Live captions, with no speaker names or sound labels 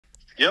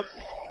Yep.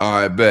 All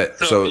right, bet.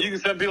 So you can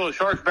send people to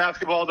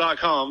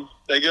sharksbasketball.com.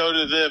 They go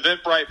to the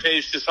Eventbrite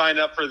page to sign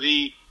up for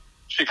the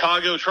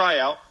Chicago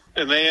tryout,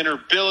 and they enter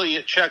Billy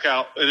at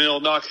checkout, and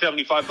it'll knock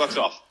 $75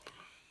 off.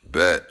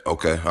 Bet.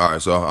 Okay. All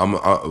right. So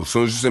as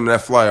soon as you send me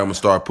that flyer, I'm gonna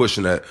start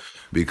pushing that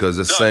because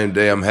the same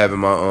day I'm having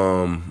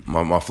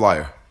my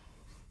flyer,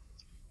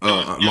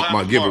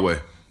 my giveaway.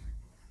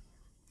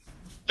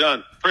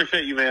 Done.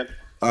 Appreciate you, man.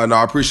 No,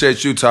 I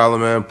appreciate you, Tyler,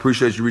 man.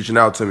 Appreciate you reaching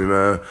out to me,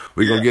 man.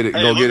 We gonna get it,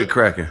 get it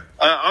cracking.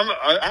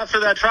 After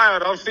that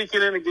tryout, I'm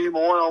sneaking in a game of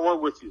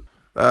one-on-one with you.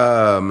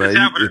 Man,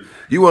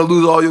 you want to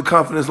lose all your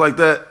confidence like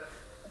that?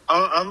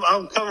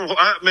 I'm coming,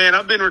 man.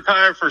 I've been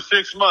retired for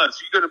 6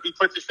 months. You're gonna be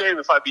put to shame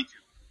if I beat you.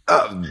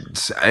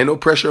 Ain't no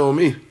pressure on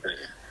me.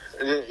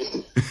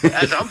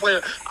 As I'm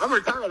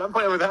retired. I'm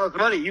playing with house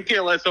money. You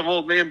can't let some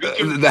old man beat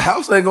you. The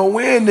house ain't gonna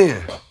win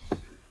then.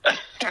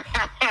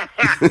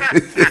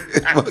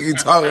 What are you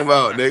talking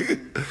about, nigga?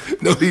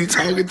 Know who you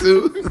talking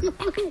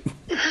to?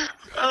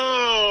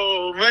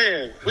 Oh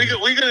man, we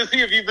gonna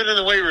see if you've been in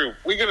the weight room.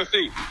 We gonna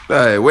see.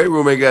 Hey, weight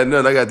room ain't got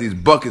nothing. I got these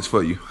buckets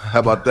for you. How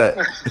about that?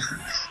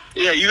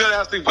 Yeah, you gotta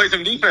have to play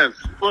some defense.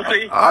 We'll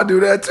see. I'll do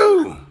that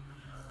too.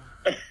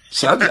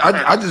 So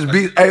I just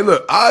beat. Hey,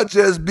 look, I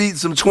just beat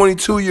some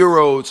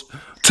 22-year-olds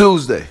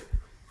Tuesday.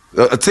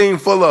 A team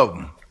full of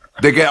them.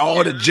 They got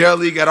all the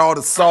jelly, got all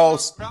the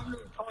sauce.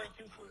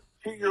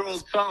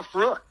 22-year-old soft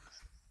rook.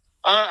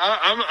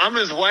 I'm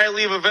as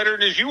widely of a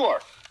veteran as you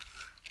are.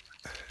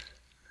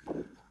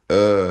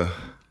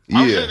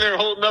 I'm sitting there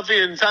holding up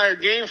the entire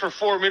game for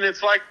 4 minutes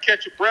so I can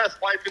catch a breath,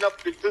 wiping up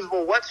the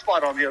invisible wet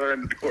spot on the other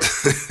end of the court.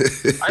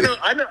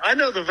 I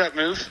know the vet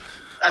moves.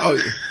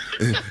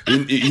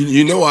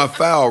 You know I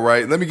foul,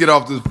 right? Let me get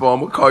off this phone. I'm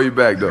gonna call you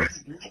back though.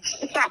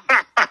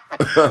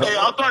 Hey,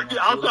 I'll talk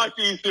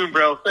to you soon,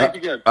 bro. Thanks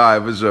again. All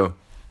right, for sure.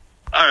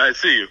 All right,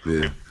 see you.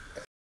 Yeah.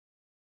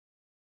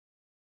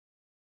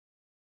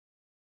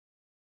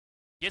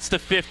 Gets the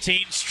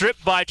 15,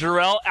 stripped by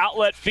Jarrell,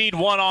 outlet feed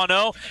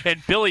 1-on-0,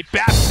 and Billy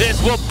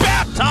Baptist will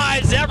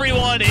baptize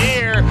everyone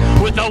here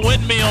with a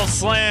windmill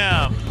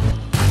slam.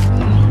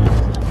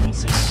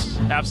 This is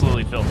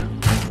absolutely filthy.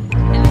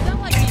 And it's not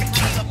like he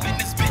has up in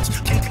this bitch.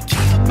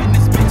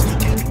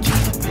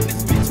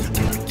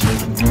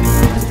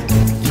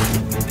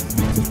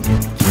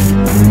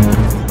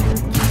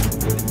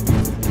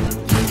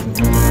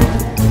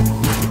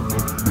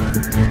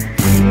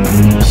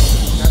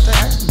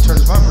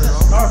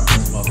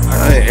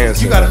 I ain't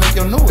answering. You gotta make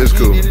your noise. It's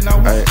cool.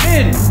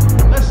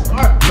 Let's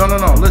start.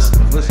 No.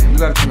 Listen. You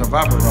gotta turn the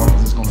vibrator off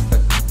because it's gonna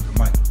affect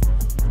the mic.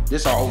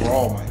 This our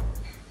overall mic.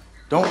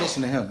 Don't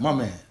listen to him, my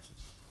man.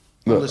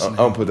 Look, I'm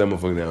gonna put that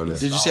motherfucker down there.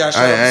 Did you see how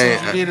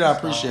you did it? I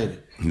appreciate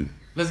it.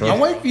 I'm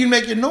waiting for you to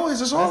make your noise.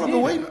 That's all I've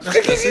been waiting. That's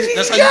it.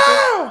 That's how you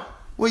feel.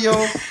 Well, yo,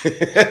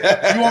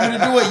 you want me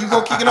to do it? You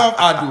go kick it off.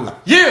 I'll do it.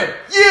 Yeah.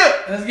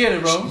 Let's get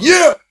it, bro.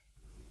 Yeah.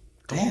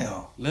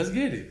 Damn. Let's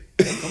get it.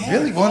 Come on.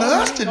 Really one of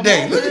us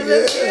today. Look at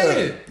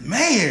that.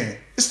 Man,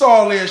 it's the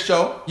All In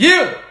Show.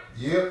 Yeah.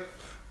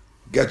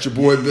 Got your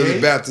boy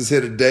Billy Baptist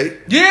here today.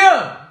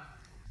 Yeah.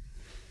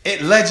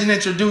 Legend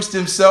introduced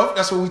himself.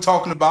 That's what we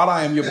talking about.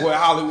 I am your boy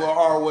Hollywood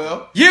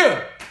Harwell.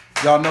 Yeah.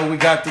 Y'all know we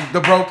got the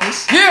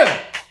brokest. Yeah.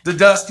 The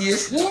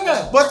dustiest.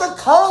 Yeah. But the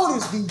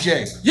coldest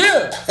DJ.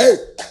 Yeah. Hey.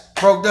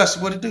 Broke Dusty,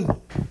 what it do?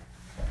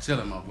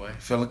 Chilling, my boy.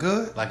 Feeling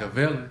good? Like a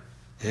villain.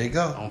 Here you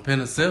go. On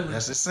penicillin.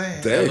 That's the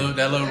saying. That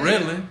little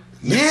Ritalin.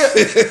 Yeah.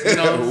 You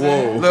know what I'm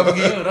saying? Whoa. I'm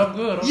good.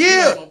 I'm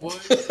Yeah. good, my boy.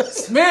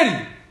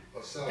 Smitty.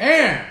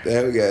 Aaron.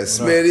 Damn, we got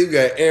Smitty, we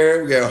got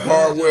Aaron, we got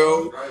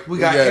Harwell. We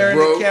got Aaron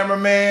Bro. the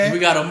cameraman. We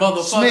got a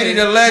Smitty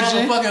the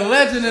legend. motherfucking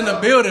legend in the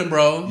building,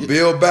 bro.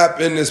 Bill Bap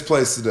in this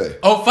place today.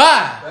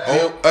 05.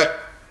 Oh,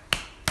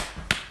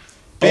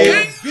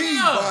 Bill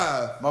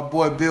B5. My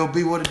boy Bill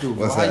B, what it do,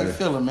 bro? What's How you happening?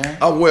 feeling, man?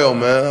 I'm well,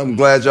 man. I'm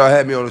glad y'all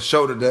had me on the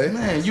show today.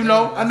 Man, you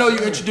know, I know you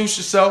introduced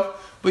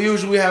yourself, but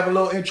usually we have a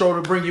little intro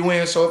to bring you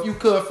in. So if you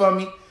could for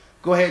me,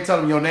 go ahead and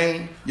tell them your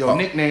name, your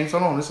nicknames.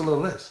 Hold on, it's a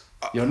little list.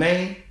 Your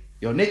name,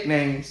 your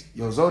nicknames,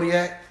 your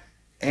Zodiac,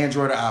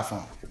 Android or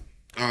iPhone.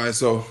 All right,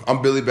 so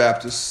I'm Billy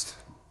Baptist.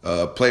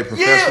 Played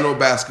professional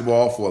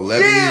basketball for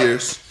 11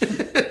 years.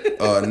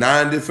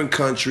 9 different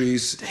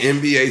countries.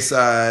 NBA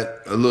side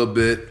a little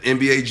bit.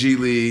 NBA G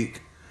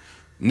League.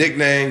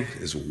 Nickname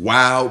is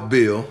Wild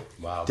Bill.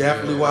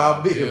 Definitely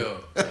Wild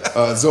Bill.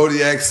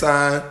 Zodiac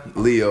sign,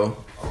 Leo.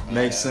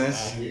 Makes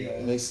sense.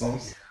 Makes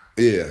sense.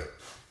 Yeah.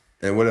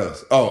 And what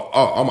else? Oh,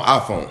 I'm an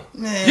iPhone.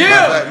 Man.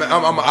 Yeah.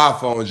 I'm an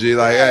iPhone, G.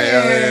 Like,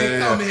 hey.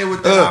 Come here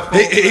with the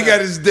iPhone. He got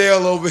his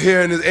Dell over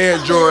here and his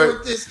Android.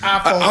 With this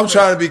iPhone. I'm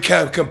trying to be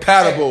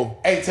compatible.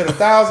 Hey, to the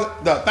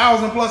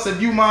 1,000 plus of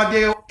you, my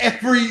deal,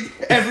 every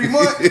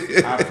month.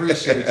 I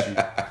appreciate you.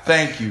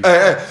 Thank you.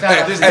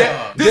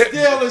 This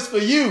deal is for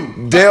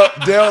you.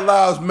 Dell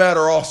lives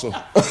matter also.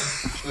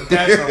 That's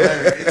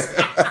hilarious.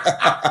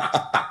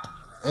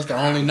 That's the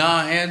only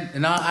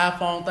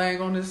non-iPhone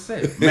thing on this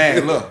set.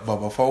 Man, look, but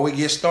before we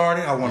get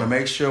started, I want to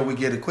make sure we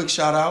get a quick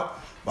shout out.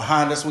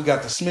 Behind us, we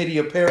got the Smitty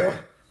apparel.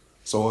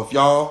 So if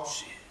y'all,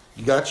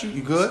 you good?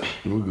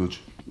 We Gucci.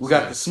 We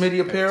got the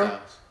Smitty apparel.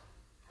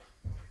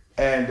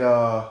 And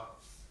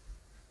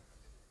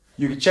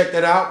you can check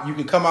that out. You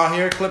can come out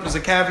here, Clippers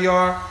of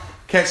Caviar.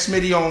 Catch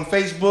Smitty on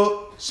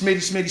Facebook.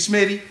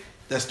 Smitty.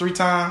 That's 3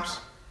 times.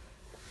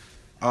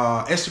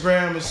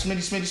 Instagram is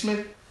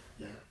Smitty.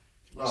 Yeah.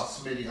 No,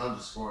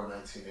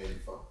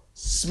 Smitty_1984.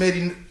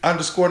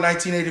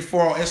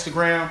 Smitty_1984 on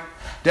Instagram.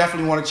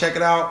 Definitely want to check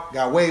it out.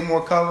 Got way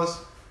more colors.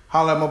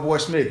 Holla at my boy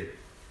Smitty.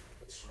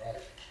 That's right.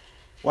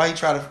 Why you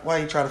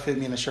try to fit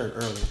me in the shirt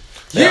earlier?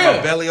 Yeah.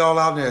 My belly all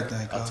out there,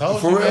 thing. I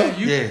told For you, real? man.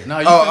 Yeah. No,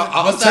 you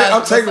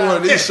I'm taking one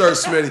of these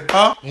shirts, Smitty.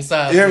 Huh? What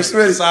size? You hear me,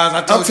 Smitty? Size, I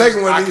I'm told taking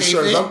you, one I of these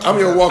can't shirts. fit. I'm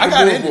your I walking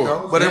got boom in it boom.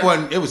 though, but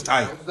it was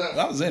tight.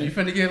 I was in You it.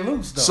 finna get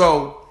loose, though.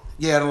 So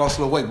yeah, I lost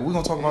a little weight, but we're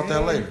gonna talk about that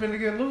You later. finna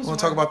get loose. We're gonna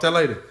talk about that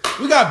later.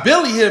 We got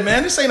Billy here,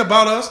 man. This ain't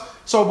about us.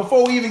 So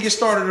before we even get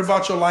started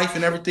about your life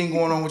and everything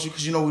going on with you,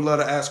 because you know we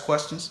love to ask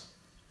questions.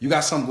 You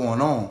got something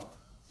going on.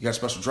 You got a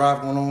special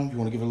drive going on. You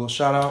want to give a little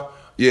shout out?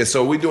 Yeah,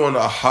 so we're doing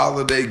a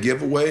holiday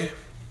giveaway.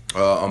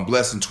 I'm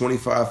blessing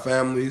 25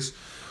 families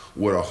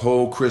with a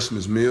whole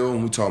Christmas meal.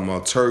 We're talking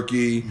about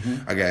turkey.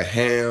 I got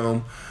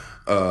ham.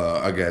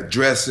 I got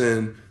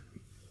dressing,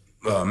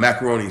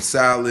 macaroni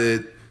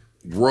salad,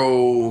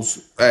 rolls.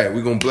 Hey,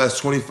 we're going to bless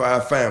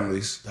 25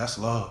 families That's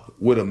love.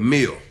 with a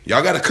meal.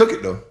 Y'all got to cook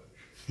it, though.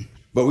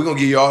 But we're going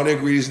to give you all the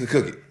ingredients to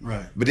cook it.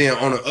 Right. But then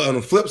on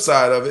the flip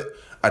side of it,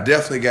 I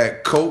definitely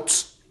got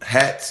coats,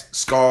 hats,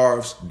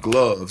 scarves,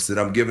 gloves that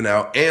I'm giving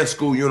out, and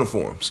school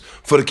uniforms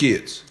for the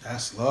kids.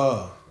 That's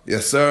love.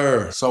 Yes,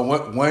 sir. So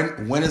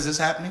when is this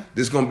happening?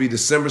 This is going to be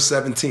December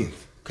 17th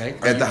Okay.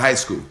 at the high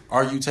school.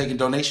 Are you taking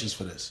donations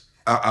for this?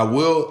 I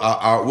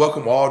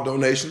welcome all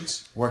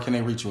donations. Where can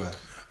they reach you at?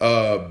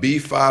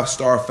 B5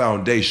 Star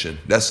Foundation.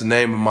 That's the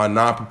name of my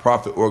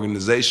non-profit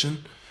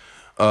organization.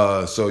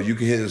 So you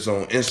can hit us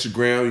on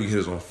Instagram. You can hit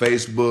us on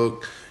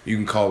Facebook. You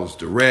can call us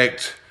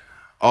direct.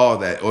 All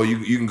that. Or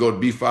you can go to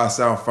B5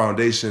 Star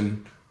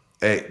Foundation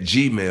at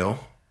Gmail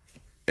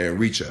and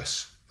reach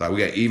us. Like we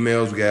got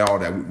emails. We got all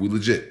that. We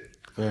legit.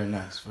 Very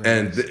nice.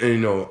 And you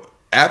know,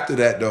 after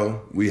that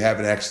though, we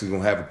haven't actually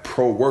gonna have a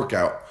pro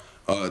workout.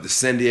 The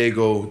San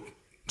Diego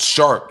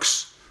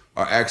Sharks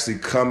are actually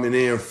coming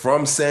in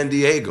from San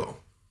Diego.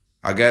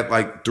 I got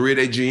like 3 of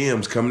their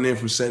GMs coming in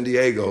from San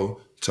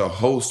Diego to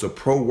host a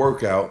pro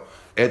workout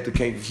at the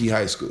Kankakee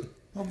High School.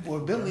 My boy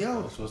Billy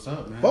O. What's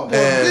up, man? My boy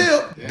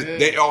And Bill.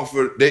 they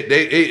offer they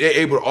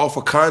able to offer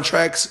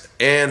contracts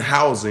and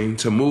housing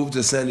to move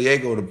to San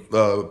Diego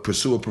to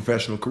pursue a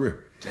professional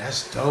career.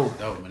 That's dope.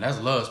 Dope, man. That's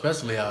love,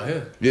 especially out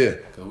here. Yeah.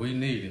 Cause we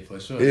need it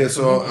for sure. Yeah,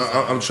 so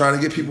I'm trying to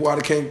get people out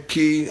of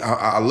Kankakee.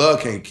 I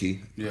love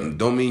Kankakee. Yeah.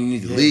 Don't mean you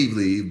need to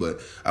leave,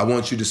 but I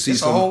want you to see It's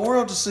a some. whole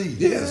world to see.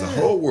 Yeah, it's a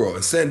whole world.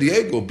 And San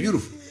Diego,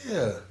 beautiful.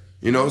 Yeah.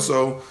 You know,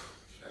 so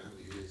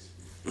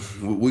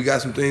we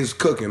got some things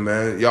cooking,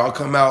 man. Y'all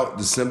come out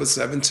December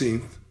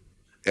 17th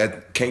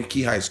at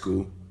Kankakee High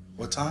School.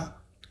 What time?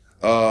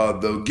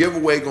 The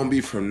giveaway gonna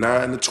be from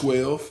 9 to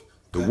 12.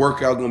 The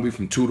workout gonna be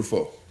from 2 to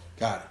 4.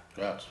 Got it.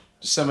 Gotcha.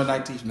 December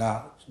 19th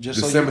now.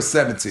 December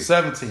 17th.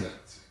 17th.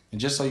 And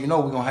just so you know,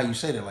 we're going to have you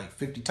say that like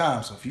 50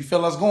 times. So if you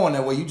feel us going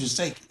that way, you just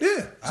take it.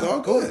 Yeah, it's all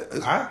good. All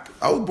right.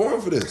 I was born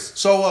for this.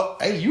 So,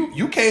 hey,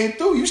 you came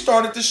through. You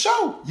started the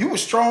show. You were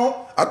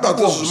strong. I thought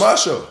this was my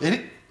show.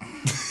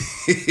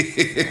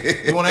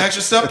 You want to ask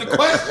yourself the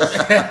question?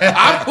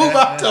 I move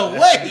out the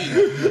way.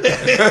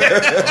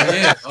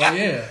 Oh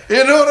yeah.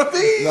 You know what I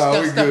mean?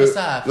 No, we Step good.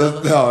 aside,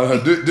 Let's, no,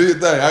 do your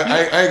thing.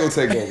 I ain't gonna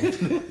take over.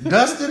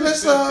 Dustin,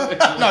 let's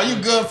no, you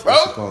good, bro.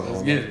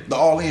 Let's get it. The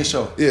All In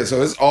show. Yeah,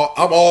 so it's all.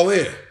 I'm all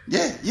in.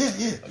 Yeah. I'm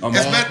It's all,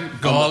 better.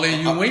 Go all in,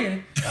 you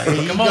win.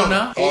 Come on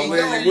now. all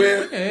in. You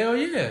win. Hell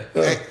yeah.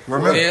 Hey,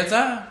 remember, Every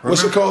time.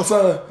 What's your call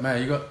sign?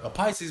 Man, you got a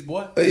Pisces,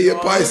 boy. Hey, yeah, Go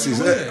all in, Pisces.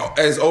 you win.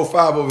 It's 05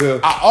 over here.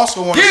 I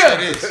also want to say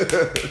this.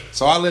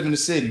 So I live in the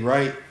city,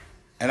 right?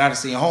 And I done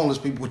seen homeless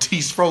people with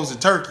these frozen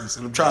turkeys,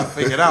 and I'm trying to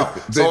figure it out.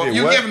 So They if did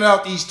you're what? giving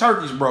out these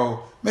turkeys,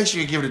 bro, make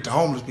sure you're giving it to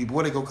homeless people.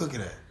 Where they go cook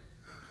it at?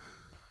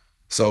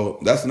 So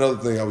that's another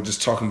thing I was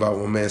just talking about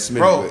with my man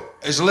Smith. Bro,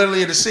 it's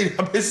literally in the city.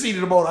 I've been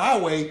seeing them on the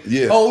highway.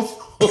 Yeah. Oh,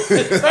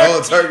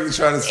 turkey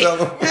trying to sell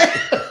them.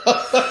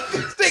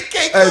 they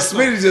can't Hey, cook them.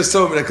 Smitty just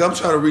told me that 'cause I'm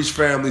trying to reach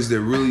families that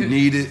really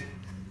need it,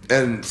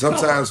 and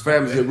sometimes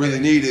families that really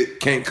need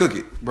it can't cook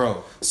it.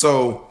 Bro,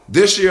 So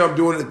this year I'm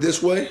doing it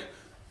this way,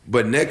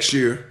 but next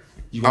year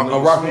I'm gonna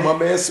rock with my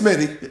man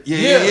Smitty.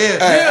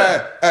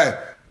 yeah. Hey,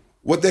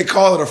 what they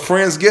call it, a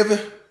Friendsgiving?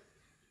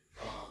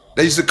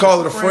 They used to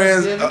call it a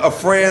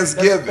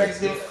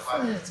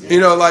Friendsgiving. You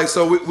know, like,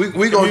 so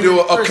we gonna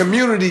do a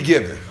community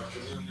giving.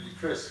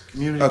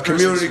 A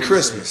community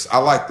Christmas. I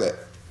like that.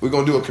 We're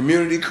gonna do a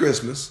community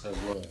Christmas,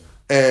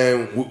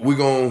 and we're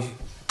gonna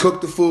cook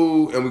the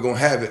food and we're gonna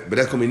have it. But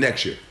that's gonna be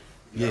next year.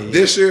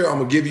 This year I'm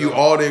gonna give you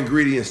all the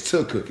ingredients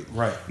to cook it.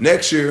 Right.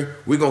 Next year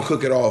we're gonna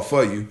cook it all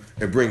for you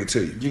and bring it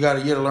to you. You got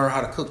a year to learn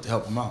how to cook to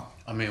help them out.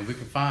 I mean, we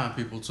can find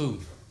people too.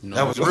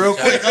 That was real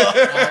quick. He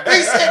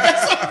said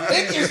that's so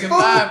quick. We can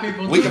find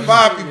people. We can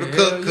find people to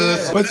cook,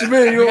 cuz. What you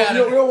mean? You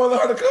don't want to learn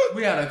how to cook?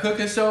 We had a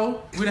cooking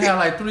show. We done had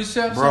like 3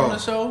 chefs Bro. on the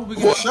show. We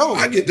Boy, can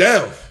I get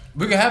down.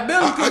 We can have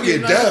Billy I cook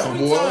get it. down,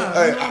 boy.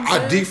 Hey,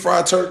 I deep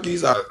fry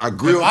turkeys. I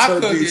grill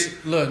turkeys.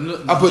 Cook it,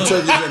 look, I put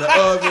turkeys in the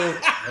oven.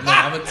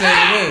 I'm gonna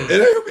tell you this.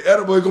 It ain't gonna be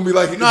edible. It's gonna be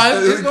like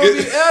No, it's gonna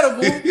be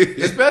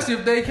edible, especially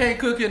if they can't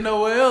cook it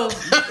nowhere else.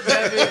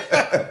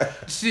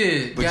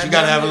 Shit, But you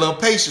gotta have a little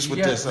patience with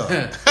this, huh?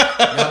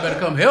 Y'all better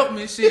come help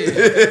me,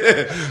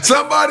 shit.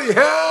 Somebody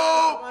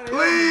help,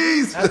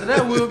 please. After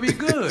that, we'll be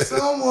good.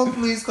 Someone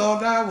please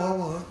call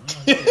 911.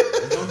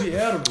 It's gonna be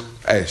edible.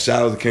 Hey,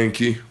 shout out to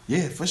Kankakee.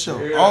 Yeah, for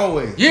sure.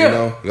 Always. Yeah. You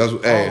know, that's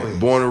what, hey, Always.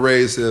 born and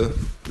raised here.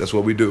 That's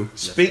what we do.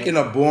 Speaking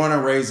of born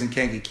and raised in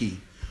Kankakee,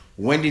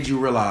 when did you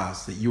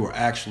realize that you were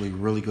actually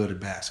really good at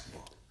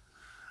basketball?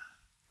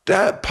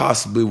 That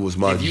possibly was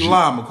my. If you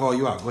lie, I'm gonna call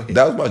you out. Go ahead.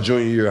 That was my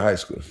junior year of high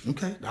school.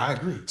 Okay, I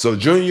agree. So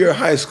junior year of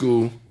high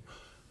school,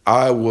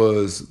 I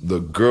was the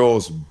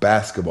girls'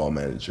 basketball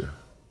manager.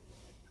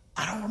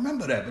 I don't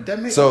remember that, but that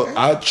makes So okay.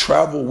 I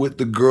traveled with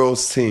the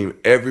girls' team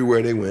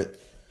everywhere they went,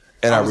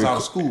 and I was out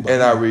of school by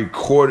and then. I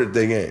recorded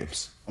their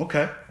games.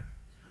 Okay.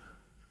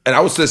 And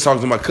I was just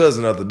talking to my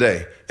cousin the other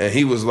day, and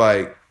he was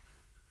like,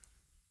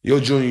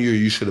 "Your junior year,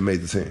 you should have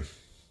made the team."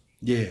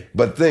 Yeah.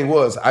 But the thing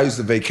was, I used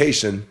to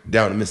vacation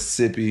down in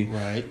Mississippi,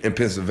 Right. in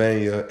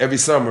Pennsylvania. Every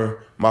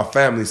summer, my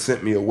family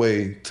sent me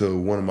away to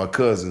one of my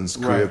cousins'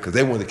 crib Right. because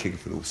they wanted to kick it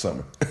for the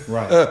summer.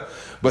 Right.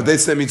 But they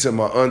sent me to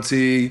my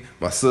auntie,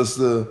 my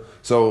sister.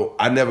 So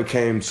I never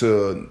came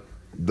to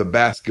the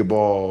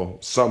basketball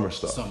summer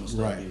stuff.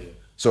 Right.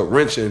 So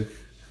wrenching,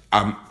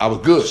 I was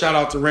good. Shout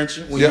out to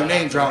Wrenching. When Yeah. your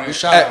name dropped,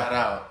 shout Hey,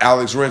 out.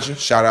 Alex Wrenching,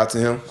 shout out to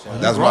him.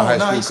 That's my Wrong, high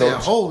now school he said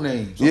coach. whole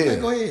names. Okay,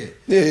 go ahead.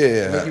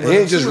 Yeah. you He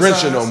ain't just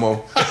suicides. wrenching no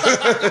more.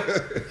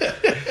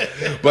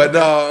 But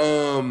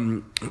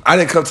I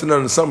didn't come to none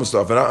of the summer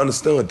stuff, and I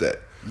understood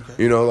that.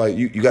 Okay. You know, like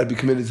you got to be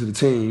committed to the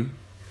team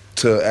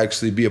to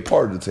actually be a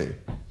part of the team.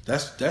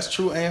 That's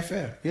true and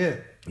fair. Yeah.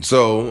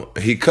 So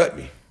he cut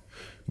me.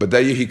 But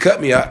that year he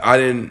cut me, I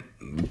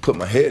didn't put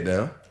my head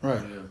down.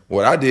 Right.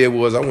 What I did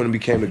was I went and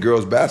became the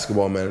girls'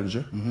 basketball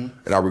manager, and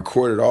I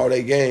recorded all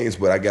their games,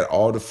 but I got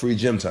all the free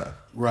gym time.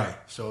 Right.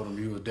 Showed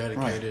them you were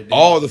dedicated.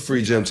 All the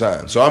free gym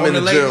time. So I'm in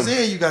the ladies gym.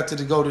 in, you got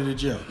to go to the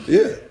gym.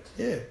 Yeah.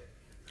 Yeah.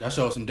 That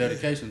showed some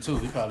dedication too.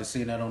 He probably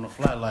seen that on the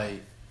fly,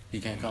 like he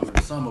can't come in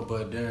the summer,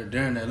 but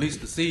during at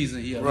least the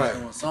season, he at least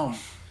doing something.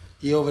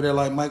 He over there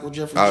like Michael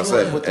Jeffrey I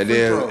Jordan say, with the and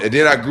free then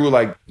throw. I grew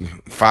like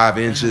 5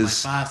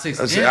 inches. Like 5, 6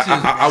 I inches. said,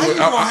 How you went-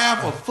 gonna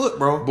half a foot,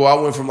 bro? boy,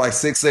 I went from like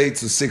 6'8"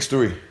 to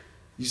 6'3".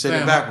 You said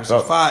Fam, it backwards.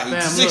 oh. 5'8" to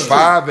Fam, 6'3". look.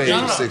 5'8"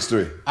 No. to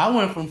 6'3". I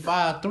went from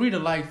 5'3" to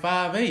like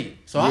 5'8",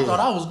 so I thought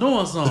I was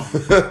doing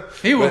something.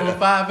 He went from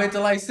 5'8" to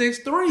like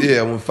 6'3". Yeah,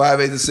 I went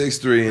 5'8" to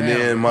 6'3", and Damn,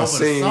 then my over the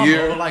senior summer,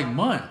 year, over like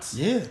months.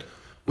 Yeah.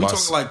 We My-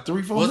 talking like 3-4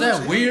 Was months.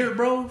 that weird,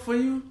 bro, for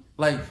you?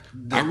 Like,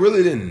 I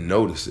really didn't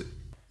notice it.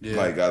 Yeah.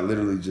 Like I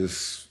literally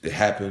it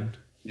happened.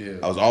 Yeah.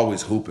 I was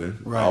always hooping.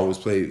 Right. I always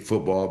played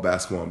football,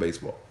 basketball, and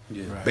baseball.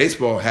 Yeah. Right.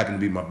 Baseball happened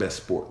to be my best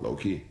sport, low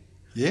key.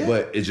 Yeah.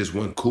 But it just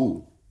wasn't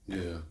cool yeah,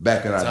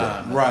 back in our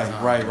time. day.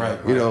 Right.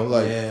 You know,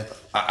 like Yeah.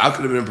 I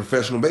could have been a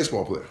professional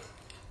baseball player,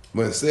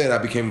 but instead I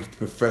became a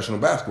professional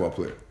basketball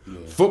player.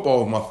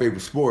 Football was my favorite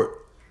sport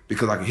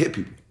because I could hit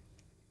people.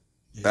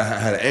 I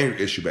had an anger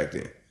issue back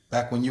then.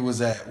 Back when you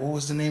was at, what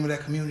was the name of that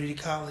community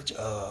college?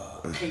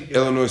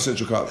 Illinois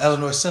Central College.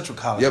 Illinois Central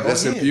College. Yep,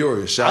 that's in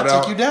Peoria. Shout I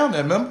out. took you down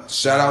there, remember?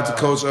 Shout out to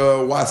Coach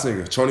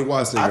Watsinger, Tony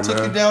Watsinger, I took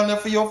man. you down there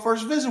for your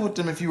first visit with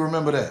them, if you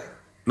remember that.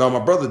 No, my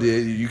brother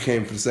did. You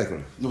came for the second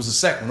one. It was the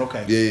second one,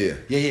 okay. Yeah.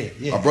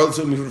 Yeah. My brother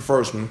took me for the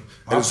first one.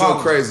 My It was so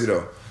apologies. crazy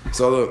though.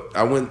 So look,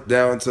 I went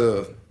down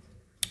to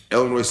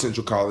Illinois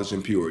Central College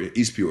in Peoria,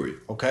 East Peoria.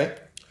 Okay.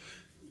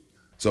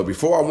 So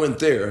before I went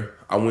there,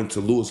 I went to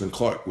Lewis and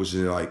Clark, which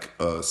is in like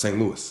St.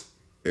 Louis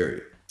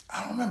area.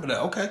 I don't remember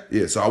that. Okay.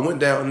 Yeah, so I went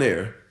down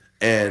there,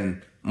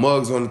 and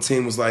Muggs on the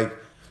team was like,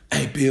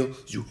 "Hey, Bill,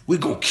 we're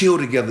gonna kill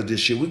together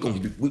this year. We're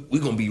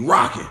gonna be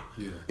rocking."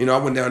 Yeah. You know,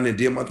 I went down there and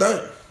did my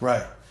thing.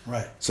 Right.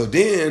 So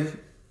then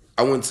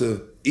I went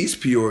to East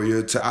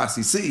Peoria to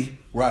ICC.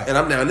 Right. And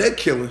I'm down there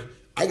killing.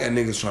 I got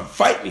niggas trying to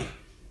fight me.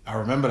 I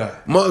remember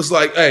that. Muggs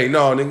like, "Hey,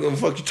 no, nigga, what the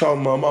fuck you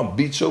talking about? I'm gonna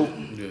beat you."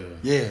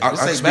 Yeah. I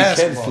This ain't speak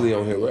basketball. candidly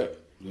on here, right?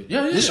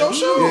 Yeah. This your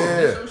show.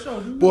 Yeah.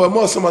 Boy,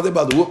 Muggs somebody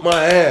about to whoop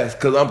my ass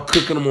because I'm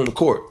cooking them on the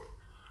court.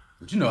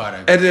 But you know how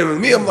that And then with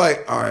me, I'm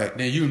like, all right.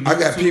 Then you I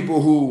got knew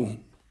people who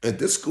at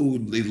this school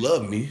they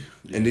love me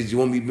and they just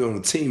want me to be on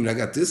the team. And I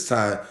got this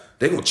time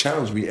they gonna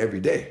challenge me every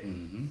day.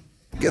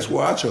 Guess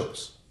what I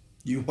chose?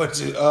 You went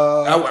to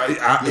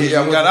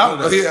I got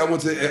out of this. I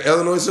went to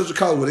Illinois Central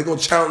College where they gonna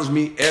challenge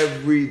me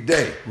every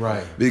day.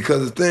 Right.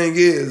 Because the thing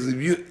is,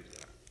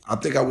 I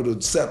think I would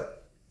have settled,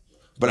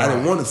 but I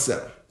didn't want to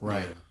settle.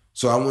 Right.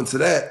 So I went to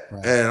that,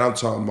 and I'm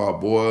talking about,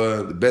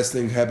 boy, the best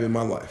thing happened in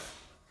my life,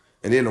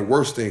 and then the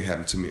worst thing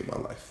happened to me in my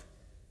life.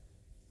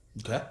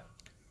 Okay.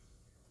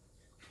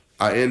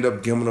 I end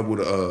up coming up with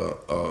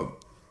a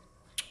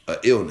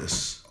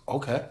illness.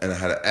 Okay. And I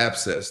had an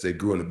abscess that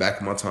grew in the back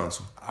of my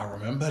tonsil. I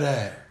remember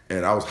that.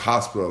 And I was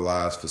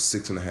hospitalized for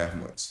 6.5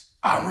 months.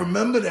 I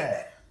remember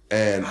that.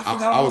 And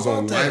forgot I was all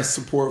on about that. life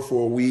support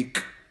for a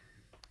week.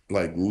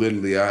 Like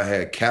literally, I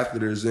had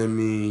catheters in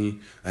me.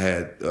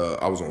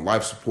 I was on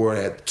life support.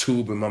 I had the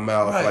tube in my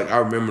mouth. Right. Like I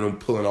remember them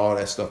pulling all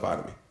that stuff out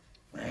of me.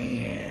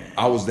 Man.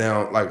 I was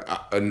down like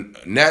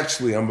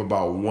naturally. I'm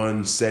about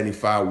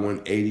 175,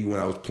 180 when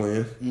I was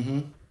playing. Mm-hmm.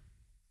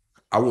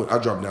 I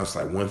dropped down to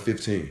like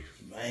 115.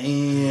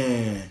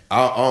 Man. I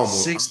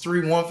almost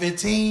 6'3",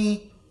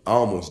 115. I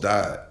almost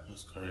died.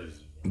 That's crazy.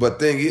 But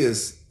thing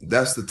is,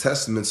 that's the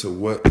testament to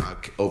what I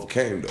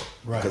overcame, though.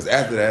 Right. Because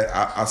after that,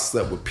 I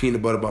slept with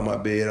peanut butter by my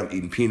bed. I'm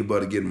eating peanut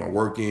butter, getting my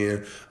work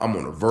in. I'm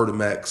on a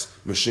Vertimax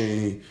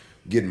machine,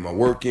 getting my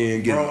work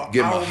in,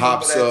 getting my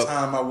hops up.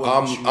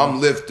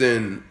 I'm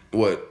lifting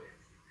what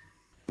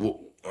I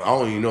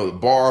don't even know, the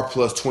bar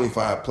plus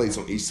 25 plates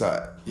on each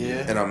side.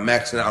 Yeah. And I'm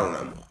maxing out on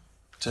that one.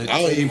 I I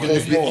ain't even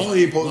supposed to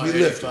be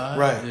lifting.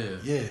 Right.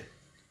 Yeah.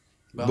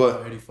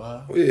 About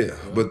 85. Yeah.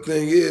 But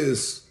thing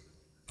is,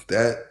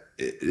 that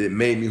it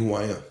made me who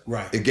I am.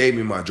 Right. It gave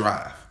me my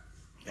drive.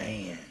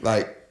 Man.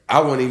 Like,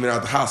 I wasn't even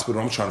out the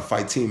hospital. I'm trying to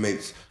fight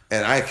teammates,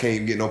 and I can't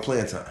even get no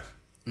playing time.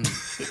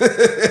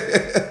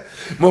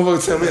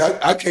 Motherfuckers tell me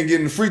I can't get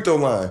in the free throw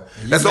line.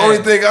 That's the only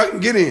thing I can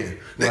get in.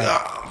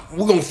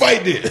 We're going to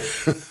fight then.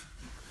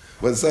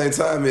 But at the same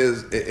time,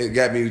 it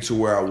got me to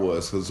where I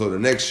was. So the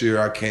next year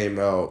I came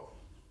out,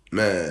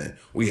 man,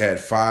 we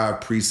had 5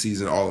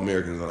 preseason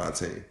All-Americans on our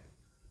team.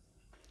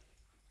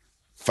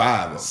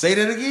 5 of them. Say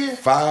that again.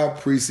 5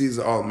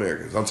 preseason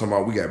All-Americans. I'm talking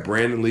about we got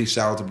Brandon Lee.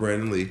 Shout out to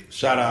Brandon Lee.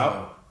 Shout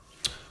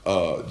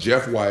out.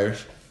 Jeff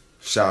Wires.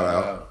 Shout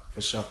out.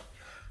 For sure.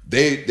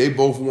 They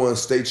both won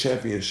state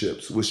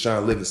championships with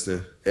Sean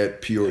Livingston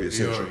at Peoria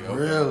Central. Okay.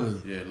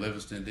 Really? Yeah,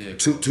 Livingston did.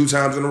 Two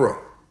times in a row.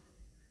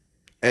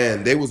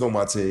 And they was on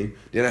my team.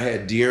 Then I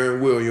had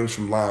De'Aaron Williams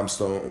from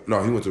Limestone.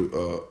 No, he went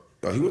to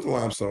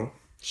Limestone.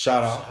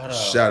 Shout out.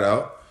 Shout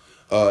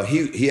out.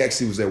 He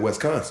actually was at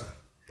Wisconsin,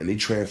 and he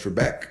transferred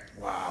back.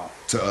 Wow.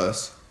 To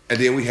us. And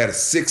then we had a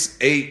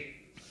 6'8",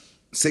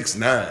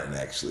 6'9",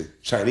 actually,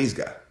 Chinese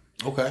guy.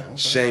 Okay.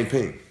 Shane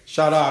Ping.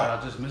 Shout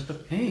out. Just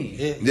Mr. Ping.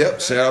 Yeah.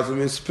 Yep, shout out to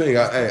Mr. Ping.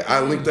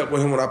 I linked up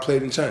with him when I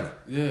played in China.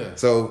 Yeah.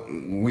 So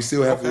we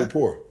still have a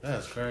rapport.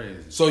 That's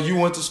crazy. So you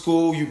went to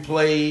school, you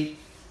played,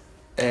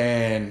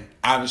 and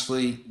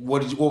obviously,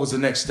 what was the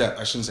next step?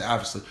 I shouldn't say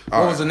obviously.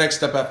 What was the next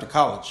step after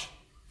college?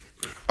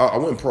 I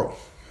went pro.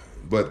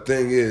 But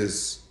thing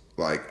is,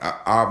 like,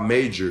 I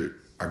majored.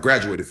 I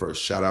graduated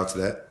first. Shout out to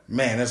that.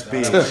 Man, that's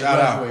big. Where you Shout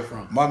out. graduate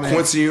from? My man.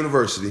 Quincy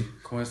University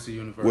Quincy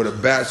University. with a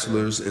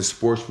bachelor's in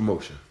sports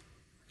promotion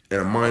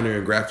and a minor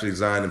in graphic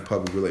design and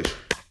public relations.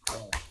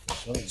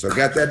 So I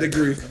got that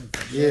degree.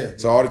 Yeah.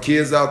 So all the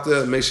kids out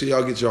there, make sure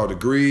y'all get y'all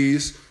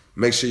degrees.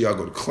 Make sure y'all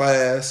go to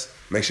class.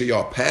 Make sure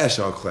y'all pass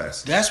y'all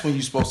classes. That's when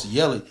you're supposed to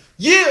yell it.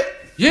 Yeah.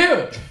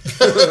 Yeah.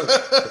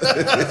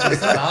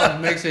 I'll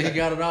make sure he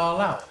got it all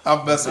out.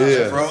 I'm messing with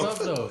you, bro. What's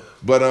up, though?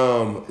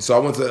 But so I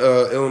went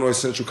to Illinois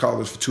Central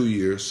College for 2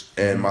 years,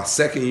 and my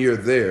second year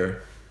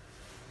there,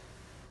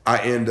 I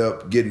end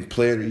up getting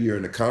Player of the Year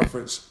in the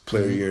conference,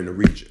 Player of the Year in the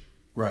region.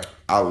 Right.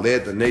 I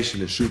led the nation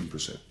in shooting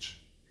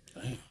percentage.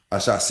 Damn. I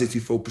shot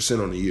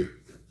 64% on the year.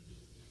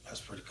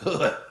 That's pretty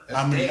good.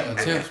 How many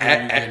attempts were you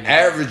getting?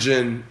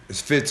 Averaging is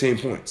 15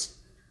 points.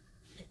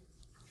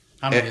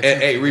 How many and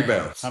attempts 8 a game?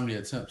 rebounds. How many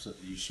attempts did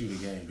you shoot a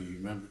game? Do you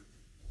remember?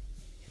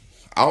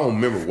 I don't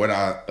remember what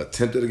I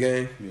attempted a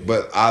game,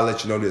 but I'll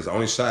let you know this. I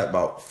only shot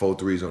about 4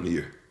 threes on the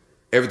year.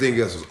 Everything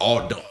else was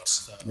all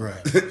dunks.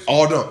 Right.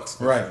 All dunks.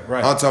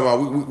 Right. I'm talking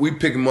about we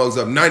picking mugs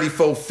up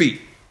 94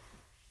 feet.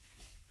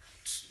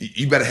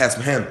 You better have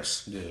some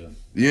handles. Yeah.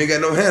 You ain't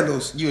got no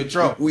handles. You in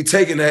trouble. We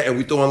taking that and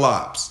we throwing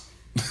lobs.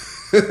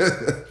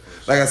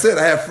 Like I said,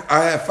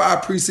 I had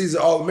 5 preseason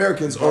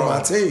All-Americans on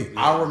my team.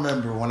 I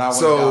remember when I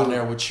went down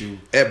there with you.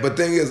 But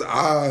thing is,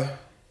 I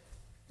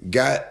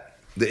got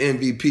the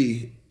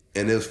MVP,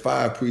 and there's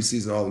 5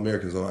 preseason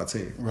All-Americans on our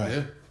team. Right.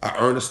 Yeah. I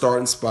earned a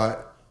starting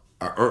spot.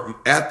 I earned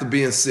after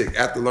being sick,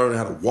 after learning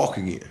how to walk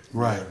again.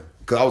 Right.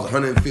 Because I was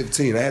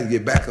 115. I had to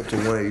get back up to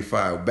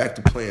 185, back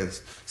to playing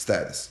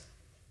status.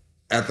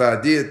 After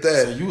I did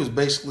that, So you was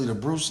basically the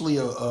Bruce Lee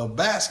of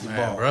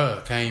basketball. Man,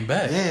 bruh, came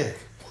back. Yeah.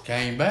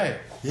 Came back.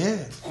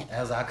 Yeah.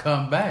 As I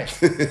come back.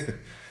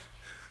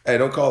 hey,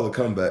 don't call it a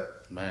comeback.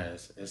 Man,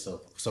 it's a.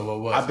 So what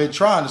was I've been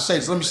trying to say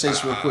this. Let me say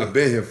this real quick. I've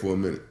been here for a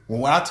minute.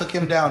 When I took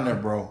him down there,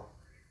 bro.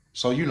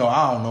 So I don't know.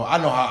 I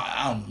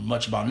don't know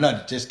much about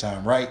nothing at this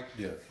time, right?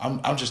 Yeah.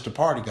 I'm just a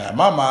party guy. In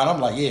my mind,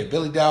 I'm like, yeah,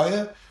 Billy down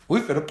here,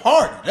 we finna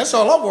party. That's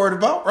all I'm worried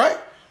about, right?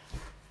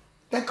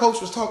 That coach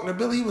was talking to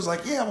Billy. He was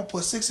like, yeah, I'm gonna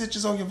put 6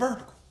 inches on your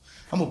vertical.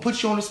 I'm gonna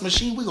put you on this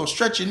machine. We gonna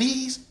stretch your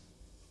knees.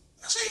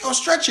 I said, you gonna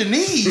stretch your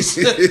knees?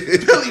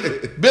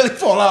 Billy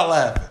fall out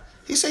laughing.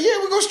 He said,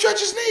 yeah, we gonna stretch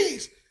his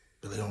knees.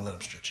 Billy, don't let him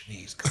stretch your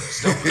knees.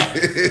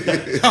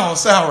 That don't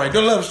sound right.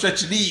 Don't let him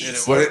stretch your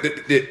knees. Well,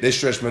 they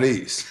stretched my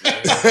knees.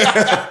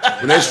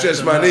 When they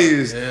stretched my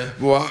knees,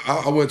 well,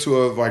 I went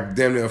to a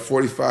damn near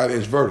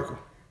 45-inch vertical.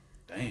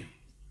 Damn.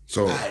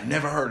 So I had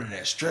never heard of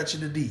that. Stretching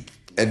the D.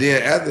 And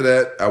then after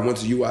that, I went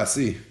to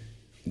UIC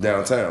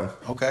downtown.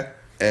 Okay.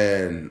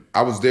 And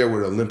I was there with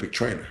an Olympic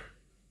trainer.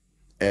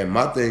 And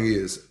my thing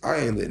is, I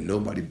ain't letting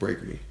nobody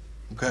break me.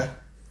 Okay.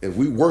 If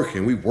we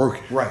working, we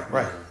working.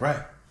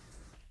 Right.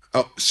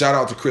 Oh, shout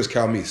out to Chris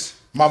Calmise.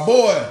 My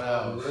boy.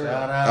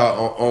 Shout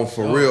out. On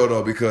for real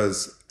though,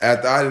 because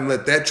after I didn't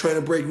let that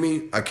trainer break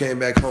me, I came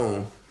back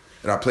home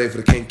and I played for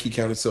the Kankakee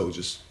County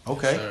Soldiers.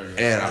 Okay.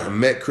 And I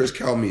met Chris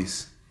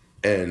Calmise,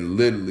 and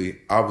literally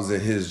I was in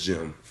his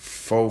gym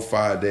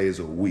 4-5 days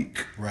a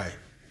week. Right.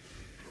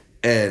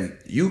 And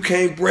you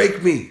can't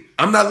break me.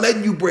 I'm not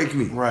letting you break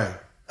me. Right.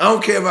 I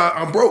don't care if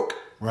I'm broke.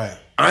 Right.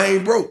 I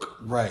ain't broke.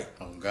 Right.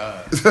 Oh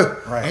God.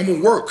 Right. I'm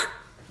gonna work.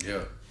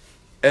 Yeah.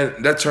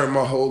 And that turned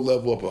my whole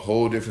level up a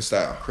whole different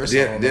style. Chris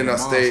then I a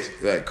stayed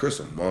like Chris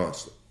a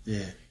monster.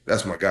 Yeah.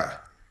 That's my guy.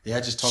 Yeah,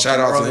 I just talked Shout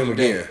to out to earlier him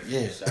today. again.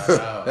 Yeah. Shout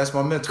out. That's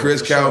my mentor.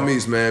 Chris for sure.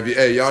 Calmise, man.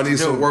 Hey, y'all need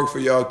some Dude. work for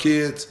y'all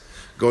kids,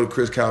 go to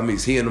Chris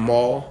Calmise. He in the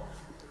mall,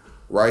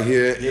 right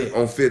here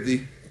on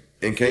 50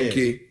 in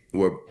Kankakee.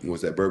 What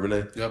was that,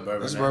 Bourbonnais? Yeah,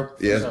 Bourbon. That's Bourbon.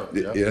 Yeah,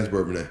 Yeah. that's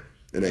Bourbonnais.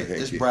 It ain't It's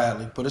Kankakee.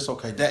 Bradley, but it's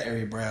okay. That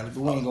area Bradley,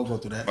 but we ain't gonna go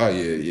through that. Oh,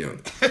 yeah.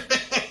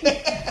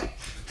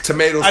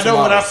 Tomatoes, I know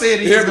what I tomatoes. said.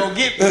 He was gonna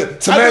get me. I knew he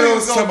Tomatoes,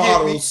 was gonna get me.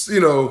 tomatoes, you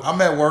know. I'm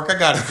at work. I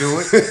gotta do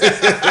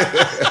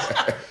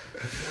it.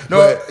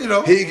 But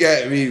he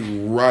got me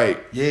right.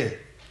 Yeah.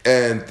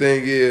 And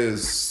thing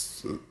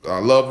is, I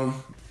love him.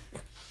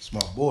 It's my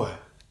boy.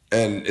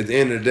 And at the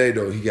end of the day,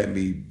 though, he got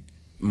me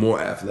more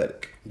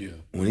athletic. Yeah.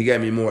 When he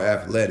got me more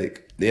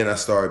athletic, then I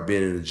started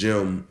being in the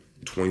gym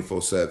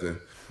 24/7,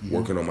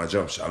 working on my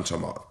jump shot. I'm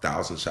talking about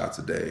 1,000 shots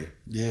a day.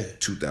 Yeah.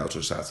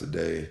 2,000 shots a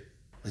day.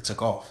 It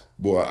took off.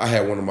 Boy, I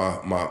had one of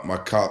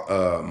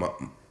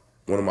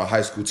my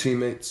high school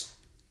teammates.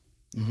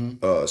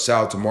 Shout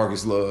out to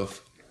Marcus Love.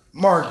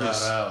 Marcus,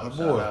 Shout out, my shout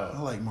boy. out.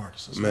 I like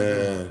Marcus. That's my boy.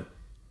 Man,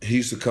 he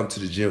used to come to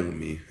the gym with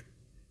me.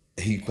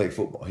 He played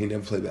football. He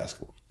never played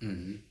basketball.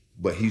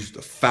 But he used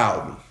to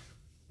foul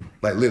me.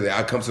 Like literally,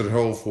 I'd come to the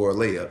hole for a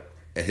layup,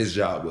 and his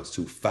job was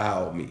to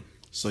foul me.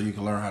 So you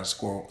can learn how to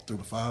score through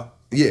the foul.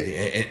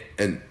 Yeah,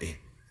 and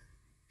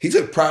he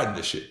took pride in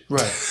this shit.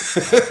 Right.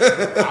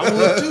 I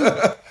would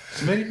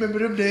too. Many remember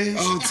them days.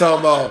 I'm talking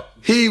about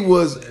he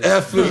was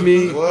effing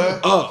me What?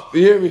 up.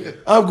 You hear me?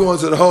 I'm going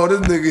to the hole. This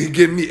nigga, he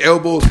getting me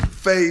elbows to the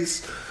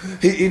face.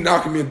 He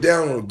knocking me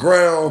down on the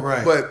ground.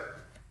 Right. But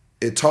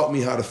it taught me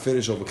how to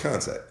finish over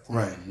contact.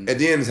 Right. At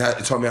the end,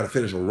 it taught me how to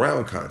finish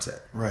around contact.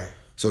 Right.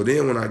 So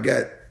then when I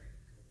got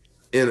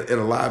in a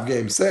live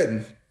game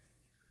setting,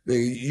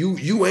 nigga,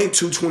 you ain't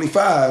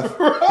 225.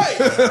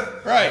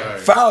 Right.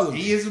 Foul him.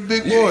 He is a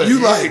big boy. You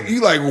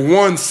like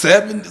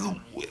 170.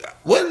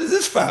 What is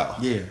this foul?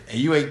 Yeah. And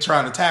you ain't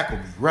trying to tackle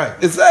me. Right.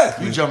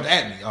 Exactly. You jumped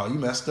at me. Oh, you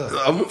messed up.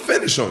 I'm gonna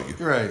finish on you.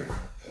 Right.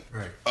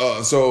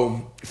 Right.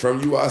 So from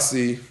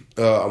UIC,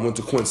 I went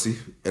to Quincy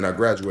and I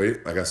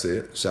graduated. Like I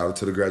said, shout out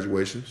to the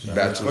graduation,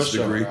 bachelor's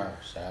degree.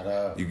 Shout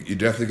out. You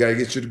definitely got to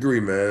get your degree,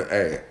 man.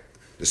 Hey,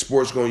 the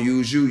sport's gonna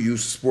use you.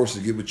 Use the sports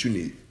to get what you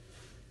need.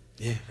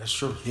 Yeah, that's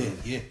true.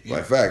 Yeah.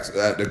 Like facts.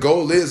 The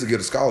goal is to get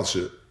a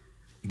scholarship,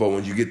 but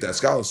when you get that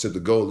scholarship, the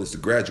goal is to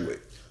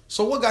graduate.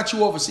 So what got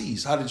you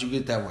overseas? How did you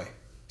get that way?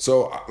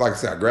 So, like I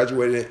said, I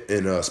graduated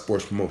in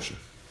sports promotion.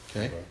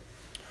 Okay.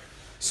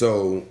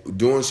 So,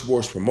 doing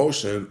sports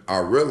promotion, I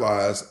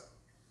realized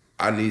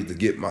I needed to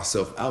get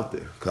myself out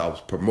there because I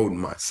was promoting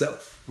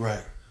myself.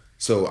 Right.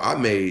 So, I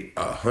made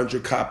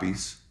 100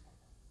 copies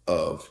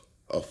of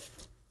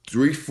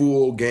 3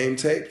 full game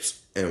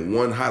tapes and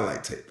 1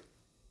 highlight tape.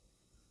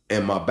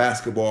 And my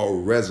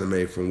basketball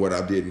resume from what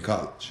I did in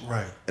college.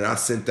 Right. And I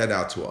sent that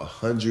out to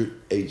 100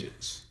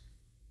 agents.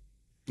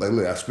 Like,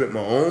 look, I spent my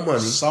own money.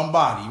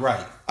 Somebody,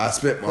 right. I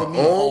spent my Put me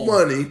own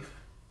on. money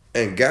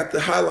and got the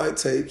highlight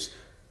tapes,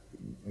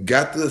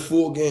 got the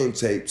full game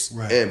tapes,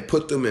 Right. and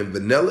put them in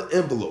vanilla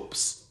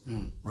envelopes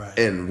Right.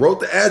 and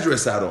wrote the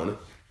address out on it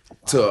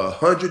to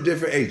 100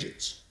 different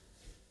agents.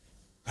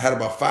 I had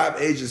about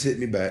 5 agents hit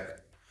me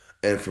back,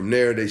 and from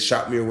there they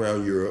shot me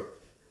around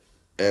Europe.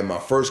 And my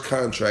first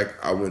contract,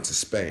 I went to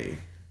Spain,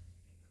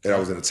 and I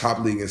was in the top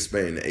league in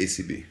Spain, the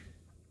ACB.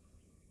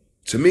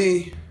 To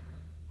me,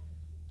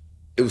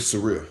 it was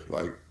surreal.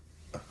 Like,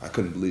 I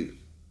couldn't believe it.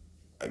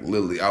 Like,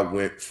 literally, I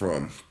went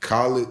from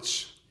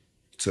college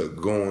to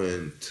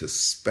going to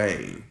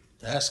Spain,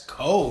 That's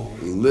cold.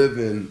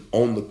 living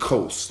on the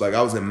coast. Like,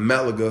 I was in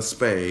Malaga,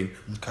 Spain,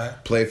 Okay.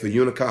 played for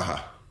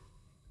Unicaja.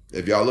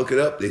 If y'all look it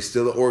up, they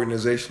still an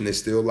organization. They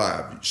still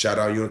alive. Shout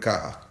out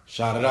Unicaja.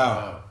 Shout it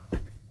out.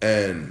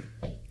 And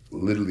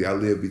literally, I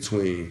lived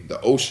between the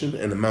ocean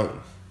and the mountain.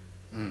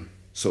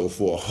 So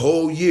for a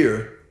whole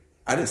year,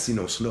 I didn't see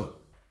no snow.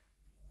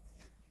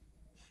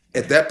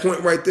 At that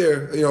point right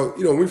there, you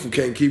know, we from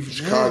Kankakee, from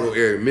Chicago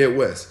area,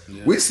 Midwest.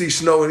 We see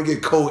snow and it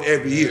get cold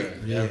every year.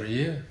 Every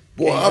year.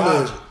 Boy,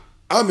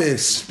 I'm in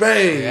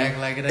Spain They act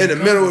like it in ain't the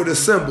middle of coming.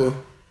 December.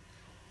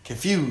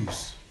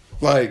 Confused.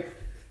 Like,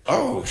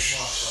 oh,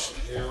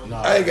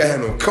 I ain't got to have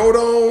no coat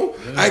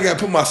on. I ain't got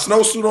to put my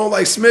snowsuit on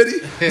like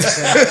Smitty.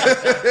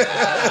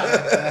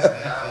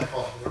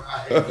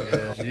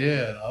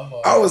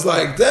 I was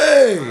like,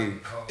 dang,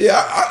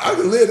 yeah, I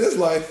can live this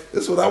life.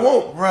 This is what I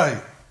want.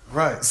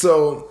 Right.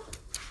 So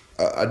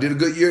I did a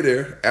good year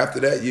there. After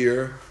that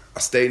year, I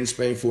stayed in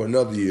Spain for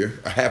another year,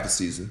 a half a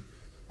season,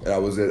 and I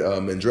was at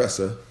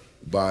Mendoza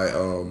by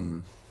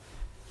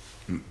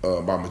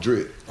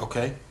Madrid.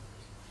 Okay.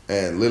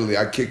 And literally,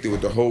 I kicked it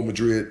with the whole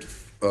Madrid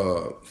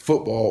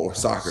football or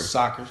soccer.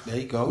 Soccer, there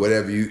you go.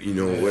 Whatever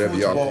whatever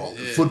y'all,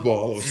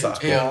 football or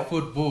soccer. Yeah,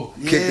 football.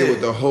 Kicked it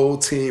with the whole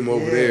team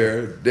over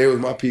there. They was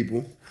my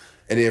people.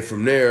 And then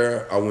from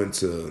there, I went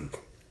to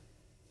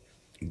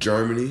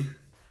Germany,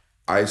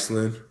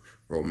 Iceland,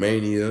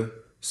 Romania,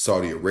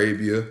 Saudi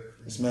Arabia,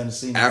 This man has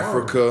seen the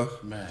Africa,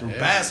 world through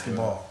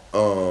basketball.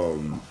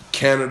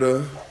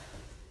 Canada.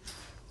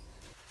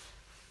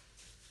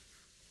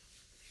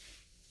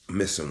 I'm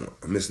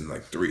missing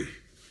like 3.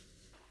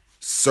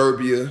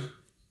 Serbia,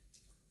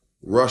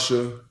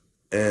 Russia,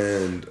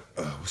 and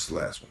what's the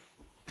last one?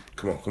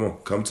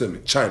 Come to me.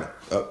 China.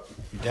 You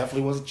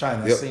definitely was in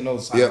China. I seen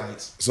those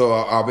highlights. So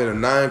I've been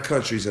in 9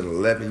 countries in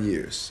 11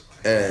 years,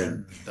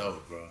 and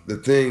Dope, bro. the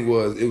thing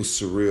was, it was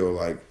surreal.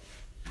 Like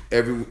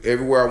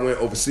everywhere I went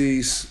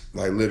overseas,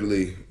 like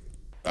literally,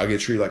 I get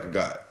treated like a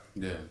god.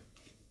 Yeah.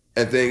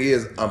 And thing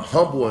is, I'm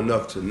humble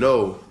enough to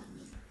know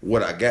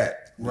what I got.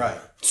 Right.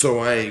 So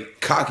I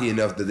ain't cocky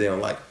enough that they don't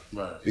like it.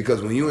 Right.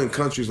 Because when you in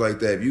countries like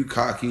that, if you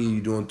cocky, you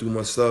doing too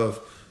much stuff,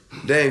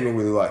 they ain't gonna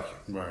really like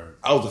you. Right.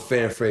 I was a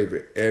fan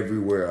favorite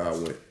everywhere I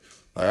went.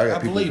 Like I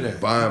got believe people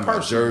that. buying my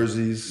Personal.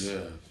 jerseys. Yeah.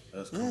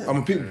 That's cool. I'm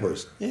a people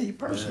person. Yeah, you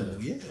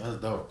personal. Yeah. That's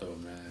dope though,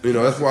 man. You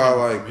know, that's why I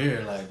like,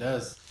 Here, like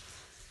that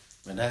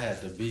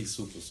had to be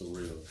super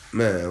surreal.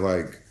 man,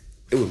 like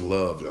it was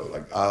love though.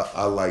 Like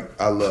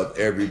I love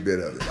every bit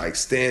of it. Like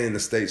staying in the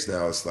States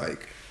now, it's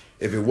like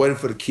if it wasn't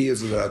for the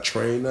kids that I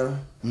train now,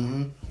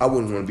 I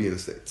wouldn't want to be in the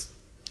States.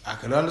 I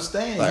can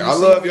understand. Like You I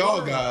see love the y'all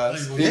world.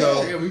 guys, Yeah, you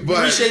know, yeah, we but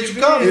appreciate you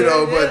coming. you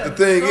know, Yeah, but the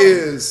thing come.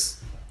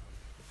 is,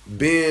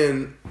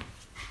 being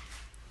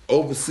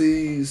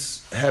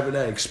overseas, having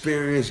that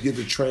experience, get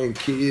to train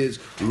kids,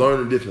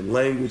 learning different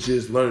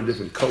languages, learning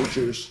different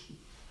cultures.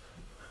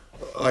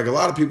 Like a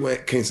lot of people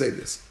can't say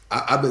this.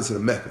 I've been to the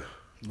Mecca.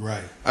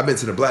 Right. I've been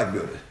to the Black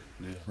Building.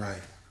 Right.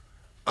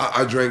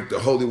 I drank the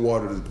holy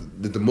water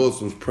that the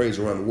Muslims praise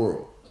around the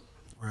world.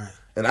 Right.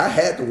 And I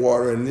had the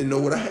water and didn't know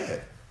what I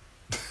had.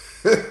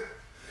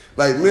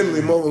 Like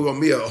literally, mom was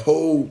gonna be a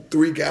whole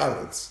 3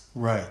 gallons.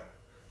 Right.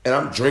 And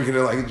I'm drinking it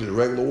like it's just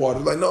regular water.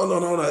 Like,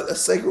 no,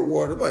 that's sacred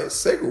water. Like, it's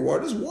sacred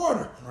water, it's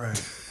water. Right.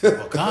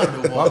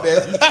 Wakanda My water.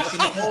 bad.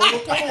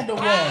 Wakanda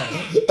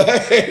water.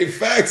 Hey,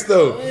 facts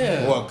though.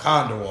 Yeah.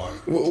 Wakanda water.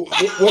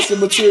 What's the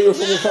material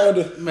from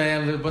Wakanda?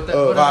 Man, but that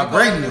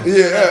Vibranium.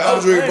 Yeah, I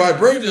was drinking You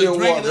vibranium just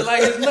drinking water. it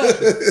like it's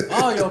nothing.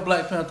 All your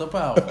Black Panther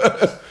power.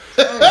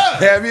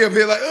 Had me up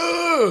here like,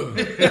 ugh.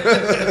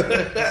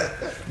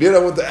 Then I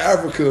went to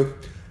Africa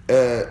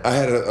and I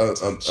had a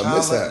Chala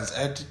mishap. is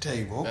at the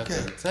table. At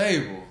Okay. the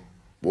table.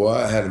 Boy,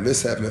 I had a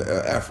mishap in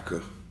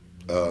Africa.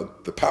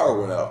 The power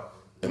went out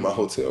in my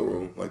hotel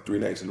room like 3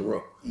 nights in a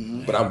row.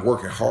 But I'm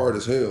working hard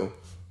as hell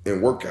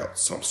in workouts,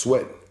 so I'm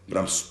sweating. But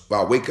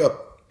I wake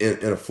up in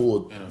a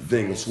full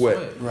thing of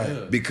sweat. Right.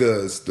 Yeah.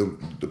 Because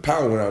the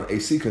power went out and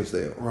AC couldn't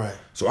stay on. Right.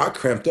 So I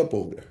cramped up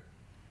over there.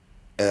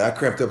 And I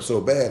cramped up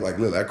so bad, like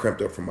literally, I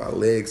cramped up from my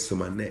legs to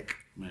my neck.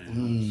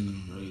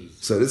 Man,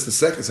 So this is the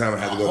second time I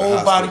had to go to the Whole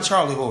hospital. body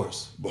Charlie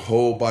horse.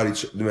 Whole body,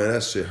 man,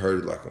 that shit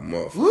hurted like a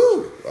motherfucker.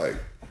 Woo. Like,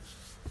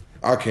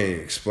 I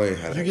can't explain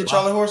how You that. get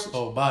Charlie horses?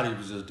 whole body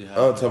was just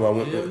dehydrated. I'm talking about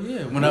when,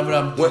 Yeah. Whenever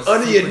I'm when just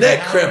under your super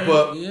neck cramp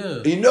up,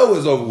 dehydrated, you know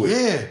it's over with.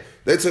 Yeah.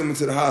 They took me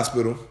to the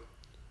hospital,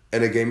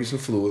 and they gave me some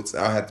fluids.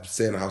 I had to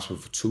stay in the hospital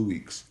for 2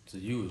 weeks. So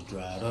you was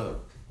dried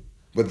up.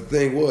 But the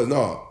thing was,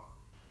 no,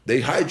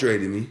 they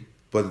hydrated me.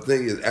 But the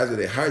thing is, after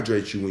they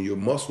hydrate you, when your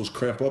muscles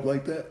cramp up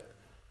like that,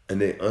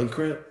 and they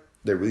uncramp,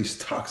 they release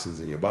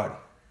toxins in your body.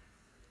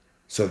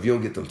 So if you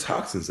don't get them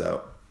toxins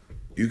out,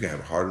 you can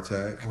have a heart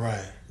attack.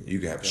 Right. You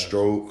can have a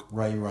stroke.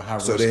 Right. You were high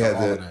So risk they of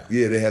had all of to, that.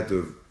 they had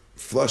to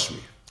flush me.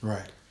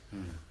 Right.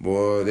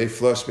 Boy, they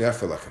flushed me. I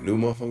felt like a new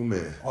motherfucking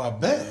man. Oh, I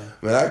bet.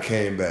 Man, I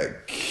came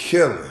back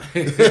killing.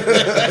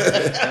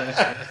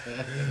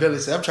 Billy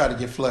said, I'm trying to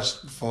get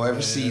flushed before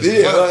every season.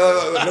 Yeah,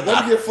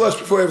 let me get flushed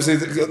before everything.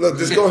 Look,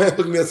 just go ahead and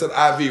look me at an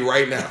IV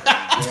right now.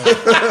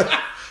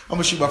 I'm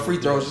going to shoot my free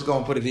throws. Just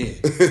going to put it in.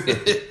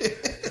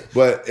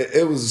 But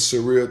it was a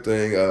surreal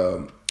thing.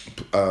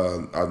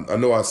 I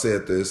know I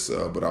said this,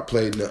 but I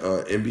played in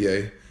the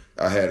NBA.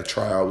 I had a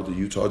tryout with the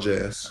Utah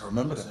Jazz. I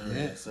remember that. Yeah.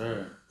 Yes,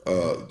 sir.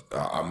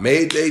 I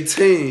made their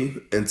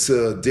team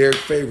until Derek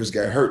Favors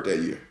got hurt that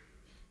year.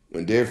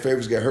 When Derek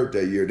Favors got hurt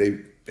that year, they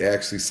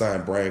actually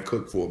signed Brian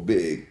Cook for a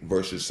big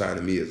versus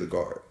signing me as a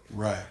guard.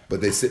 Right. But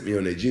they sent me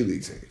on their G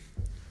League team.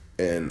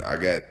 And I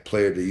got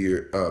player of the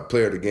year,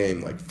 player of the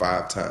game like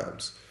 5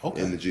 times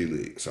in the G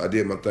League. So I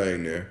did my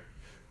thing there.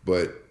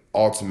 But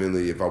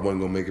ultimately, if I wasn't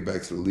going to make it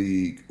back to the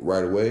league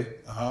right away,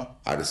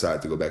 I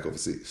decided to go back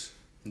overseas.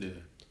 Yeah.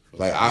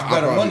 Like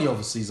Better money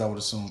overseas, I would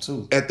assume,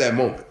 too. at that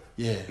moment.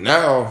 Yeah.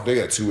 Now they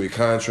got 2-way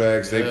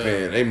contracts. They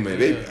paying.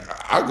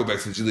 I go back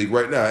to G League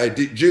right now. Hey,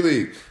 G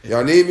League,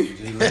 y'all need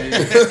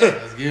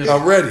me?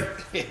 I'm ready.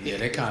 Yeah,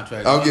 they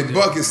contract. I'll get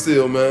buckets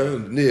still,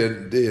 man.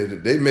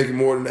 They making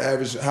more than the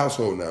average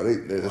household now.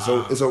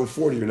 It's over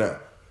 40 now.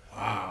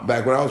 Wow.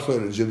 Back when I was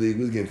playing in G League,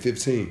 we was getting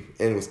 15,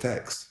 and it was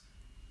taxed.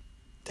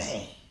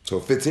 Dang. So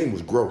 15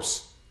 was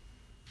gross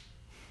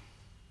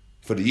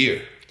for the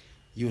year.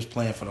 You was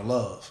playing for the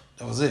love.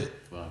 That was it.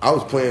 I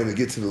was playing to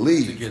get to the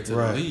league. To get to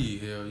the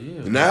league, hell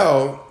yeah.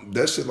 Now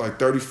that shit like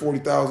 30,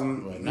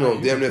 40,000. Right, You know,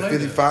 you damn can near play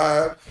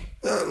 55.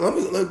 Let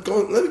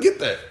me get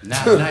that.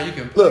 Now you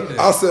can play Look, that.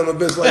 I'll sit on the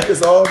bench like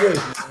this all day.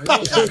 I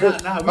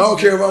don't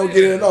care if I don't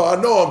get in at all.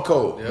 I know I'm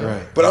cold,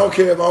 Right. but I don't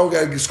care if I don't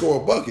got to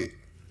score a bucket.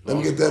 Let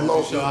me get that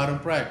low. Show out in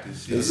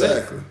practice. Yeah.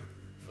 Exactly.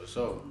 For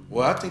sure.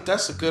 Well, I think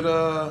that's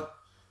a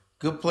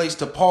good place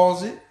to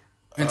pause it.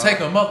 And take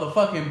a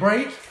motherfucking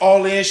break.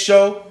 All in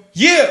show.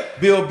 Yeah,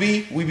 Bill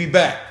B, we be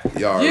back.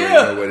 Y'all already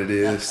Yeah. know what it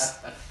is.